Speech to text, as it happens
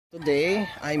Today,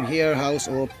 I'm here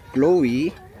house of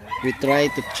Chloe. We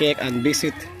try to check and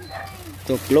visit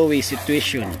to Chloe's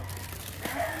situation.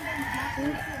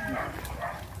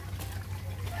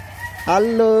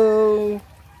 Hello!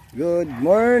 Good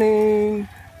morning!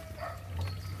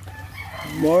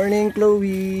 Morning,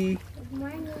 Chloe! Good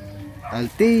morning!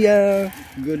 Althea!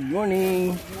 Good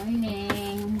morning! Good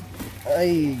morning!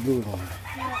 Ay, good.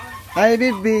 Hi,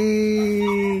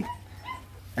 baby!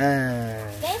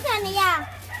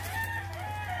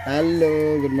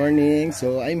 Hello, good morning.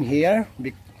 So I'm here,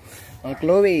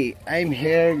 Chloe. I'm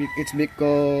here. It's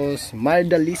because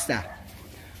Mardalisa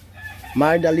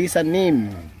Nim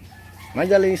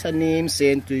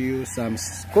sent to you some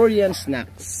Korean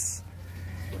snacks.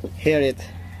 Here it,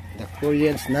 the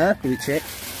Korean snack. We check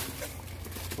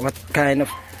what kind of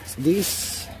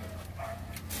this.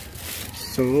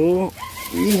 So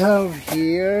we have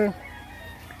here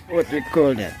what we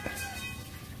call that.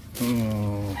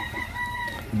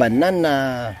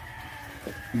 Banana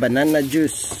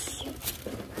juice,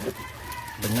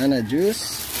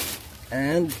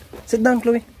 and sit down,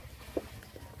 Chloe.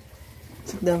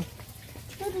 Sit down.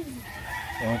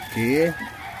 Okay.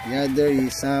 The other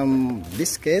is some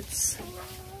biscuits,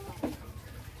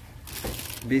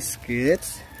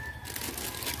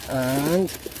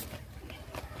 and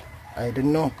I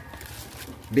don't know,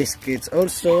 biscuits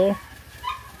also.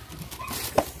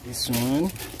 This one.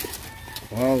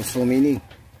 Wow, so many.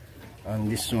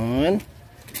 And this one,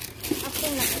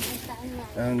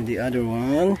 and the other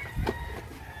one,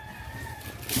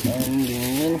 and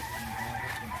then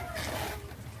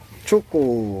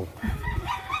chocolate,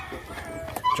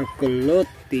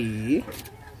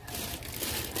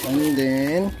 and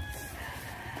then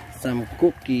some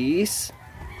cookies,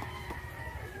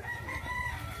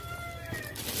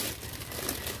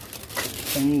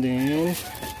 and then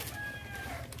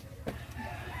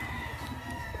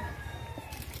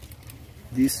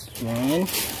this one,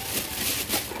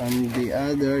 and the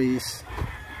other is,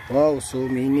 wow, so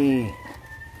many.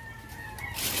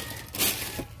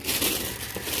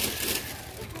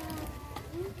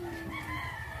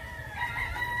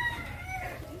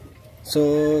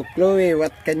 So Chloe,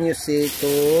 what can you say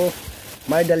to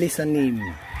Mardalisa Nim?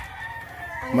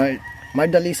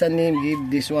 Mardalisa Nim,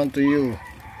 give this one to you.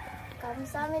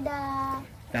 Kamsahamnida.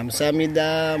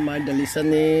 Kamsahamnida, Mardalisa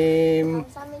Nim.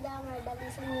 Kamsahamnida,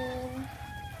 Mardalisa Nim.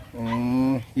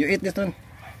 You eat this one.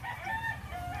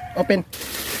 Open.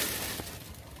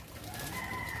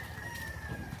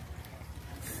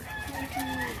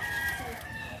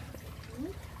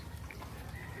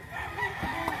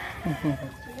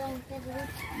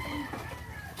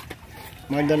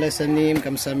 Mardalisa Nim,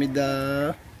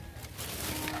 kamsahamnida.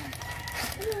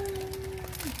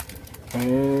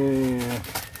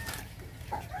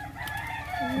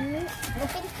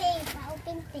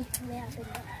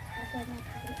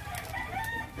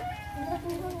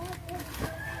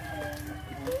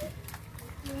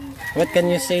 What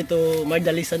can you say to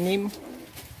Mardalisa Nim?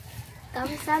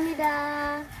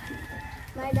 Kamsahamnida,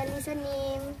 Mardalisa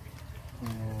Nim.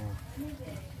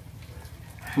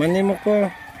 Mani mo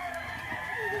ko.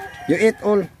 You eat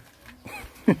all.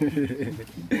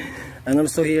 And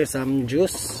also here some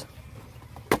juice.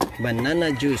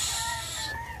 Banana juice.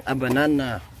 A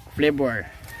banana flavor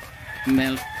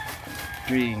milk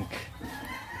drink.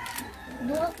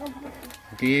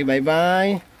 Okay,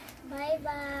 bye-bye.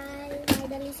 Bye-bye,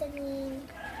 Mardalisa Nim.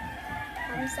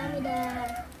 Kamsahamnida.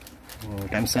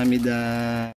 Kamsahamnida.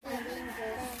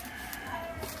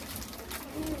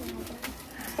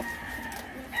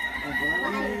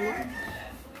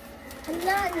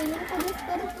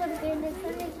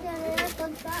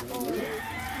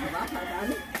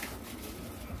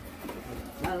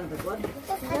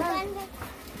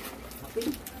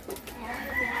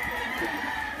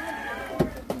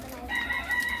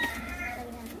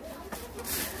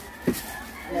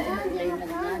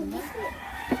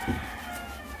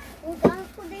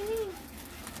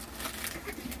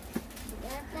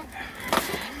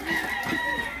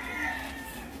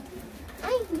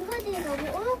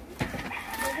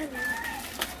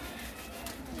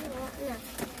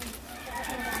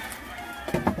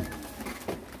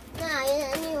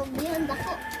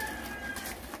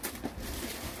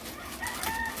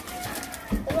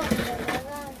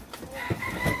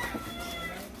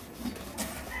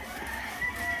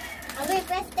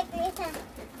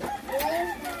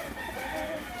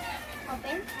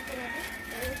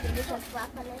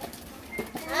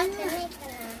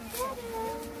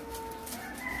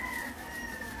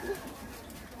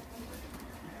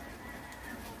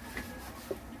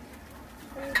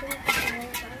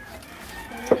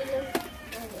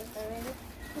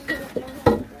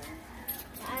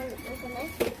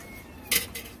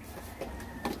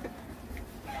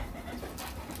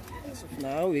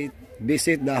 Now we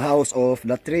visit the house of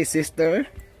the three sisters.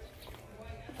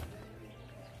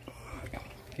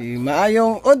 Okay,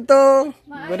 maayong udto.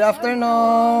 Good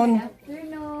afternoon.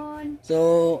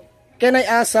 So, can I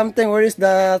ask something? Where is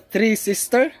the three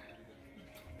sister?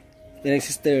 The next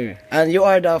sister. And you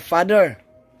are the father.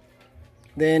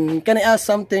 Then, can I ask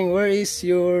something? Where is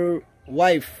your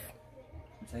wife?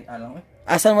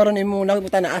 Asa maron imo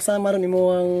nakita na asa maron imo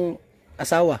ang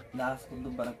asawa?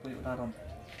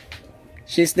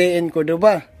 She stay in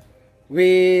Cordoba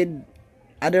with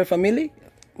other family?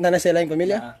 Nana sila yung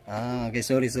pamilya? Ah, okay,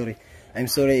 sorry. I'm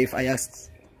sorry if I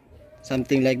asked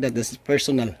something like that. This is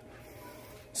personal.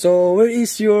 So, where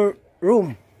is your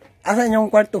room? Asan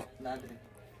yung kwarto?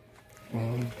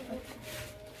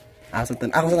 Ako sa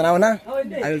tanaw na?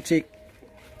 I will check.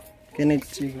 Can I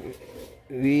check?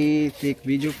 We take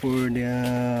video for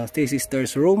the three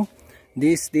sisters room.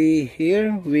 This day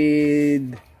here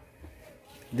with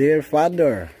their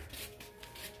father.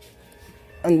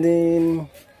 And then,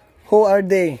 who are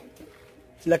they?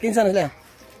 Sila kinsa na sila?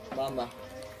 Mama.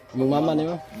 Yung mama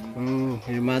niyo?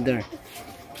 Your mother.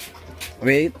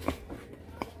 Wait.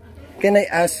 Can I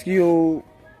ask you,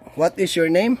 what is your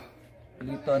name?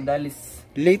 Lito Andalis.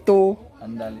 Lito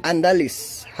Andalis.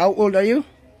 Andalis. How old are you?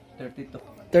 32.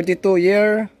 32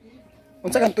 year.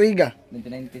 Unsa kang tuiga?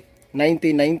 1990.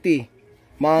 1990.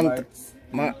 Month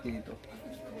March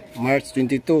 22. March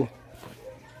 22.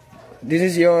 This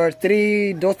is your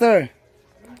three daughter.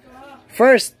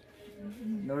 First,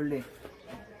 Norley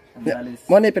Andalis.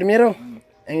 mo ni primero.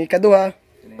 Ang ikaduha,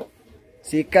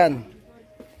 second.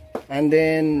 And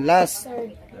then last,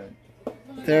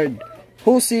 third.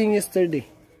 Who sing yesterday?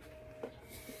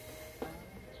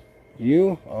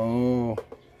 You? Oh.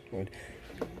 Good.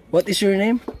 What is your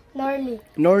name?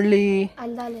 Norley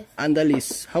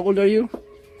Andalis. How old are you?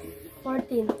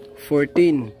 14.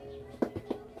 14.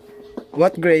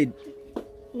 What grade?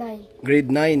 9. Grade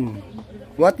 9.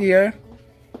 What year?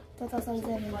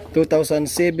 2007.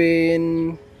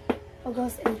 2007.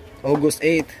 August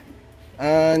 8.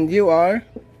 And you are?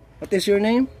 What is your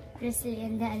name?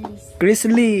 GRACELIN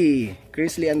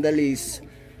Andalis.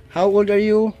 How old are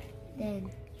you?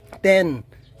 10.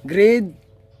 Grade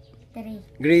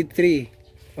 3.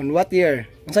 On what year?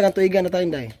 Unsa kang tuiga na tayo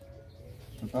day?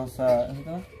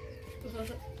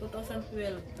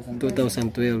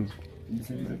 2012.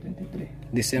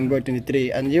 December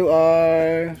 23. And you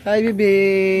are? Hi,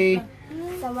 baby.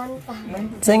 Samantha.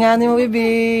 Singani mo,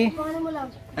 baby. Paano mo lang?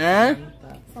 Ha?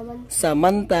 Samantha.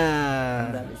 Samantha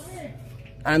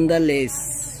Andalis.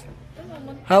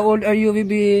 How old are you,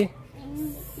 baby?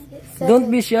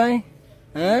 Don't be shy.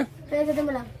 Ha? Pwede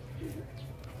mo lang.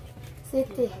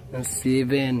 City.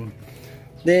 7.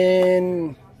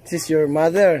 Then, this is your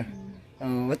mother.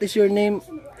 What is your name,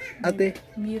 ate?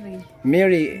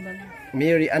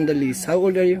 Mary Andalis. How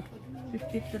old are you?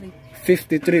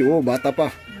 53. Oh, bata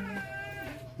pa.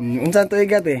 Unsan to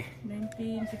igat eh?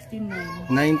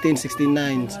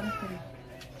 1969.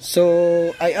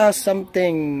 So, I asked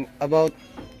something about,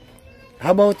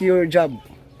 how about your job?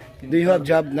 Do you have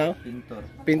job now?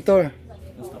 Pintor.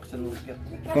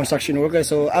 Construction worker.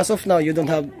 So, as of now, you don't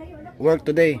have work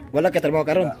today. Wala ka trabaho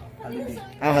karon? Holiday.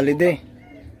 Holiday.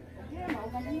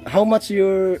 How much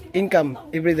your income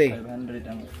every day? 500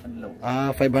 ang adlaw.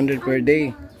 500 per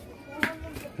day.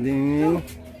 Then,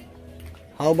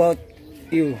 how about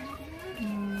you?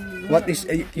 What is,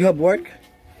 you have work?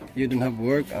 You don't have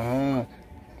work?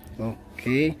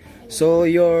 Okay. So,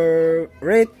 your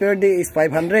rate per day is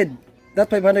 500. That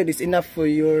 500 is enough for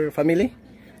your family?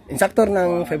 Insaktor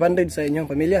ng 500 sa inyong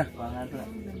pamilya?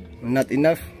 Not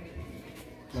enough?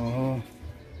 Oh.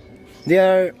 They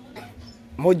are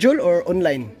module or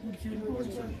online?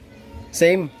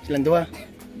 Same? Silang duha?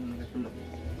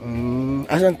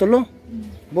 Asan tulo?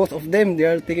 Both of them, they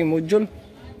are taking module?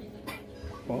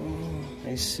 Oh,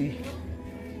 I see.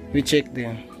 We check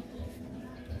there.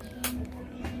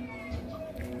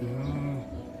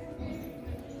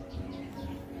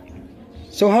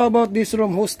 So how about this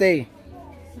room? Who stay?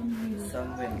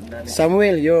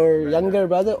 Samuel, your younger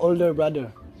brother, older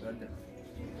brother?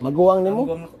 Maguwang nimo?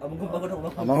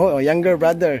 Younger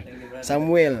brother.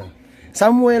 Samuel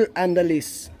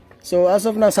Andalis. So as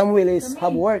of now, Samuel is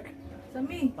have work.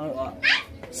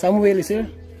 Samuel is here.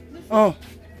 Oh,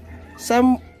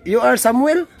 you are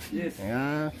Samuel? Yes.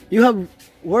 Yeah. You have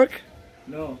work?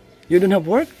 No. You don't have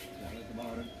work?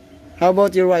 How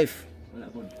about your wife?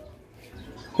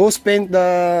 Who spent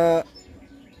the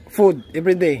food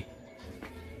every day?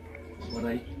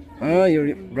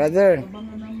 Your brother.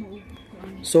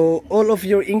 So all of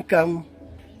your income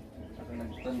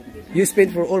You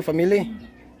spend for all family?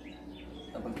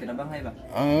 Kapag pinabangay ba?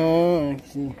 I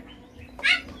see.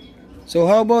 So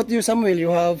how about you, Samuel?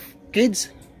 You have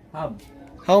kids? Hub.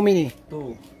 How many?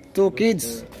 2. 2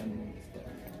 kids.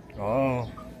 Oh.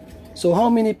 So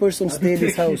how many persons stay in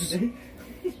this house?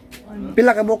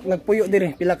 Pila ka buk nagpuyo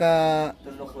dire? Pila ka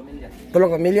Tulok pamilya.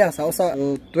 tulog pamilya sa usa?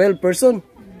 So, 12 person.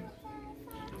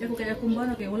 Kaya kung ba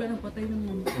na kaya wala nang patay ng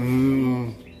mama.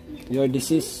 Your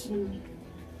disease.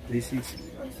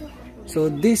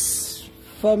 So this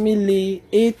family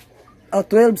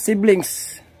 12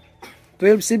 siblings.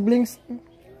 12 siblings.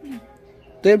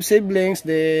 12 siblings,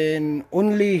 then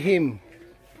only him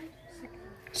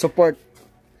support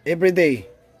every day.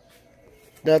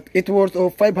 That it worth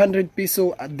of 500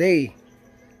 peso a day.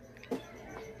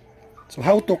 So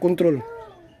how to control?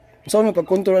 So ano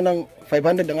pag-control ng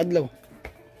 500 ang adlaw?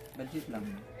 Budget lang.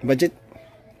 Budget.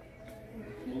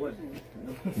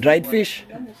 Dried fish,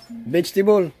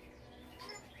 vegetable.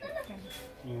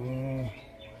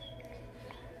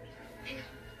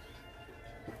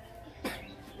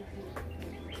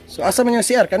 So asa man yung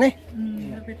CR kani?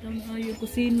 Lapit lang yung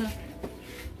kusina.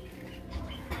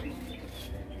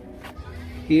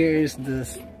 Here's the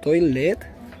toilet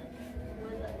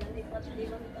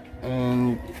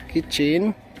and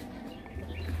kitchen.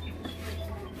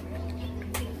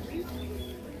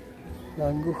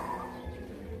 Lago.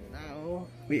 Now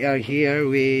we are here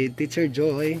with Teacher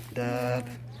Joy that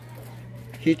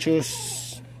he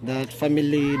chose that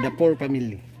family, the poor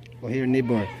family, or her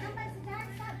neighbor.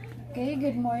 Okay,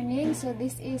 good morning. So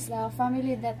this is the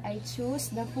family that I choose,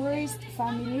 the poorest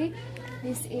family.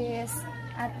 This is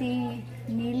Ate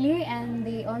Nili and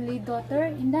the only daughter,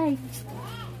 Inday.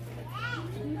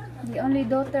 The only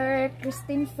daughter,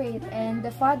 Christine Faith, and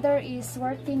the father is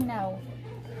working now.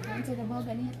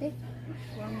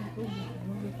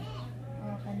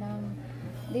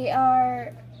 They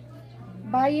are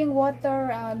buying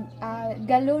water,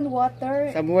 gallon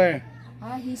water. Somewhere,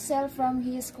 He sell from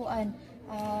his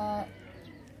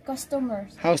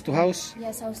customers. house to house.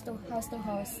 Yes, house to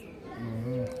house.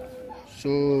 So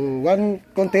one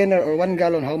container or 1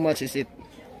 gallon, how much is it?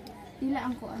 Pila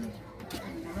ang kuan?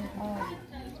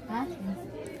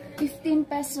 15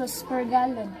 pesos per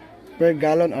gallon. Per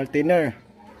gallon or thinner?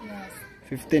 Yes.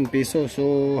 15 pesos.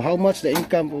 So how much the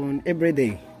income on every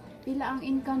day? Pila ang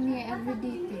income niya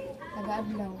everyday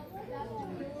taga-adlaw?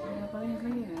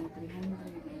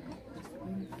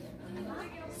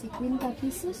 50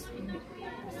 pesos?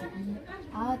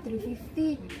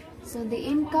 350. So the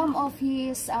income of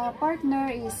his partner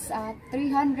is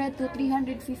 300 to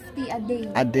 350 a day.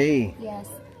 A day. Yes.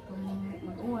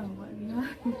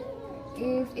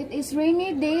 If it is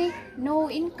rainy day, no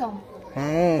income.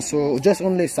 So just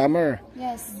only summer.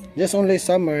 Yes. Just only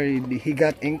summer he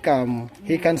got income.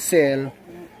 He can sell,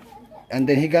 and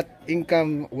then he got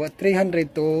income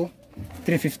 300 to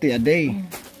 350 a day.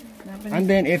 And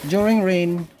then if during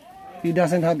rain he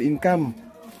doesn't have income,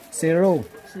 zero.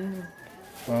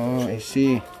 Oh, I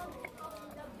see.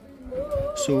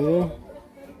 So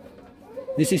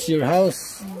this is your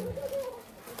house.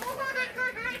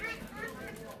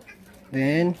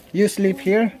 Then you sleep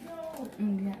here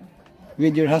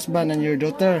with your husband and your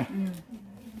daughter.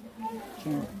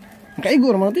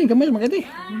 Kaigo naman natin, kamay makati.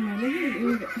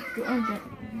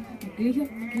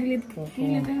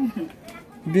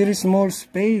 Very small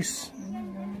space.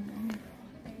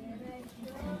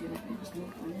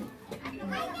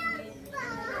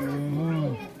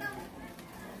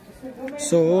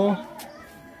 So,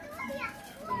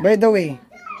 by the way,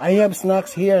 I have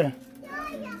snacks here.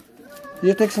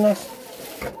 You take snacks.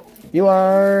 You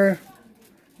are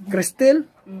Christine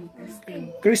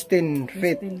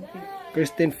Faith.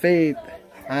 Christine Faith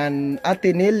and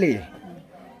Ate Nelly.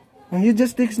 You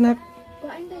just take snack.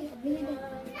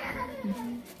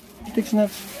 Take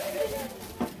snacks.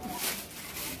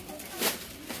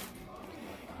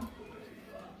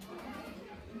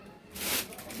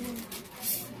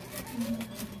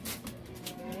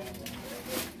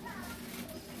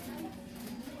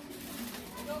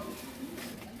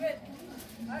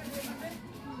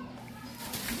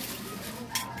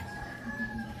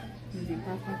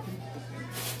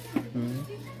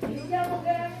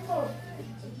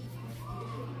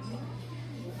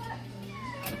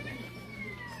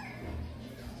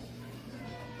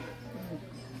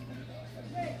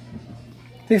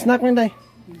 Take snack mo, Day.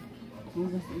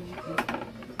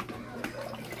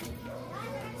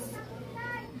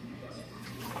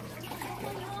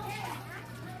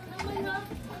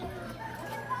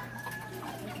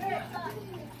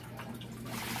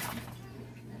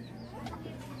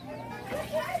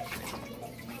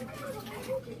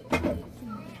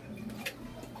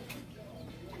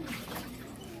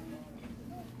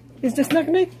 It's the snack,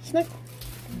 Nay. Snack.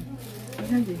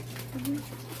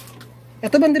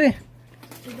 Ito ba, dire?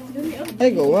 Ay,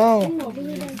 go, wow.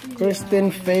 Kristen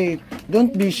Faith.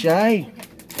 Don't be shy.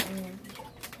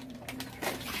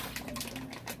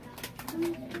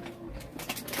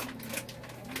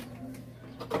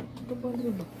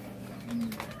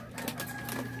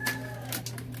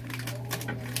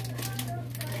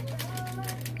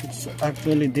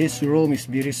 Actually, this room is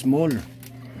very small.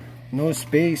 No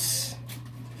space.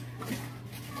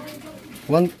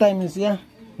 One time is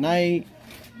nay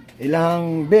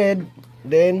ilang bed,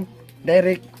 then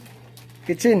direct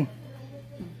kitchen.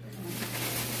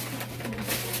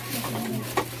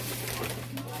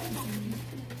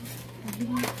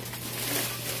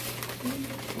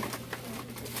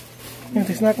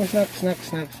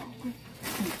 Snack.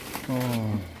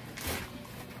 Oh.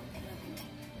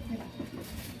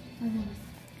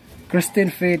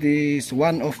 Kristen Faith is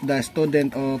one of the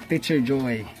student of Teacher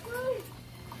Joy.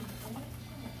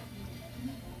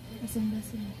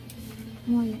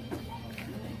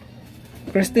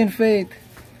 Kristen Faith,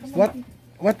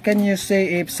 what can you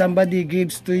say if somebody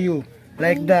gives to you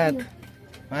like that?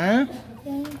 Huh?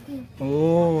 Thank you.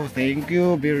 Oh, thank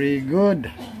you. Very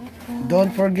good.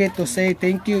 Don't forget to say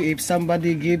thank you if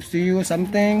somebody gives to you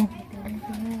something.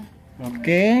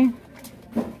 Okay?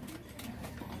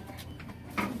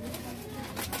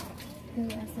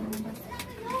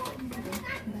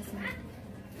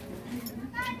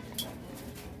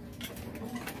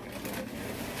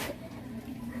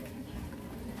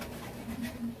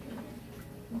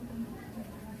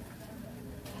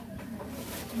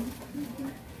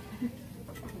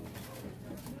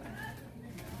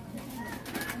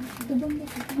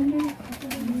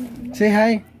 Say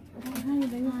hi.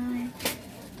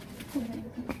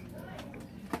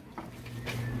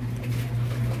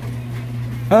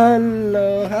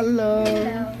 Hello.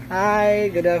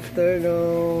 Hi, good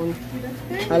afternoon.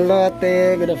 Hello,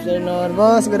 ate. Good afternoon,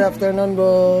 boss. Good afternoon,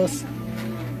 boss.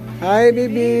 Hi,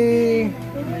 baby.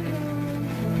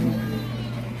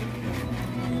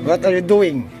 What are you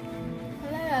doing?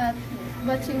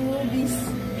 Watching movies.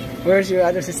 Where's your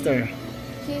other sister?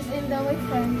 She's in the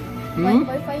Wi-Fi. Hmm?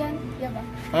 Wi-Fi yan? Yeah ba?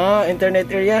 Ah,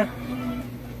 internet area.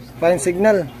 Fine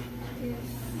signal.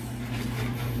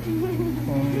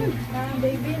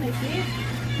 Baby,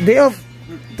 nag-eat. Day off.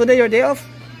 Today your day off?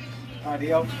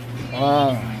 Day off.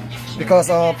 Ah, because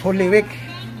of Holy Week.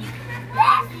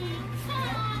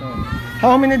 So,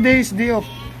 how many days day off?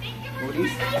 2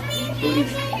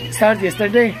 days. Start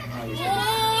yesterday.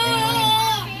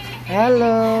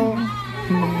 Hello.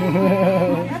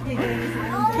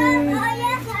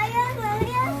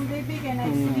 Baby, can I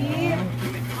sleep?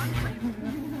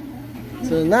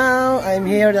 So now I'm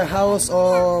here at the house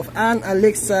of Aunt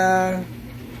Alexa,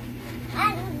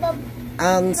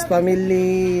 Aunt's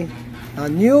family, a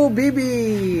new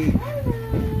baby.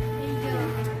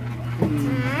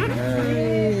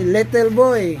 Hey, little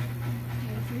boy.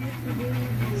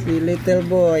 Si little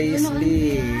boy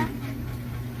sleep.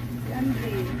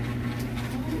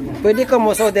 Pwede ka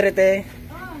mo so direte?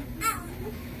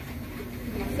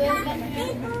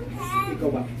 Ikaw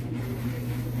ba?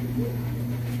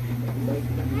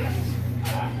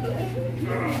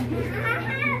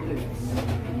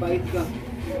 Bait ka.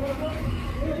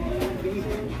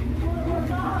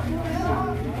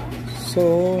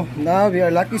 So now we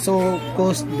are lucky so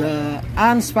cause the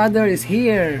aunt's father is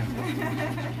here.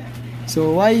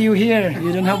 So why you here?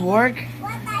 You don't have work?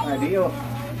 Day off.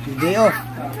 Day off.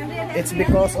 It's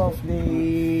because of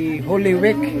the Holy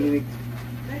Week.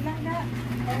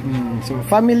 So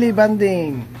family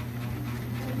bonding.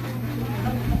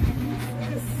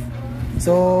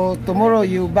 So tomorrow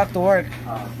you back to work.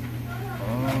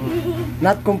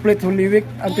 Not complete Holy Week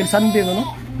until Sunday, no?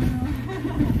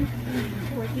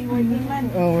 Working man.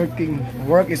 Working.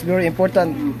 Work is very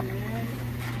important.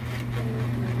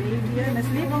 Baby,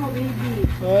 na-sleep ako, baby.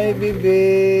 Hi, baby.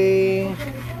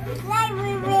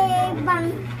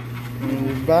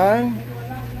 Bang.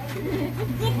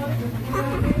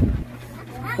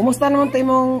 Kumusta naman tayo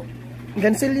mong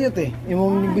gansilyo te?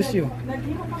 Imong negosyo?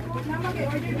 Nama kay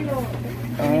order dito.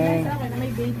 Na may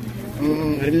baby.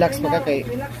 Relax pa ka kay.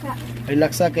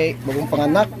 Relax ka kay bagong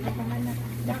panganak.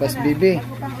 Tapos baby.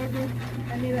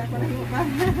 Kanila pa rin pa.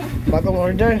 Bagong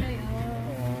order.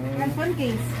 Phone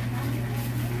case.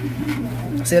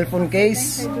 Cellphone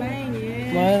case. Sideline,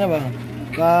 yeah. Mahal na ba?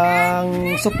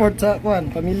 Kang support sa kuan,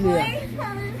 pamilya.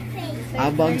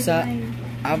 Abag sa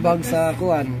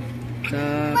kuan. Sa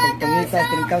pagpangita,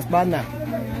 tingkas bana.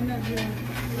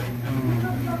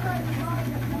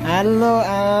 Hello,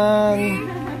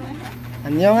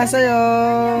 Annyeonghaseyo.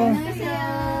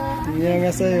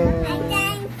 Annyeonghaseyo.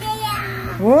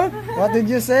 What? What did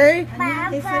you say?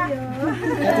 Hey, sa'yo. What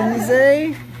did you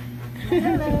say?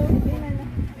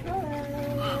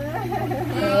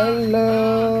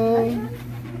 Hello.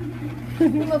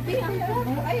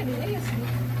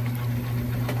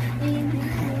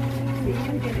 Si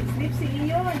Iyon, sleep si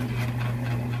Iyon.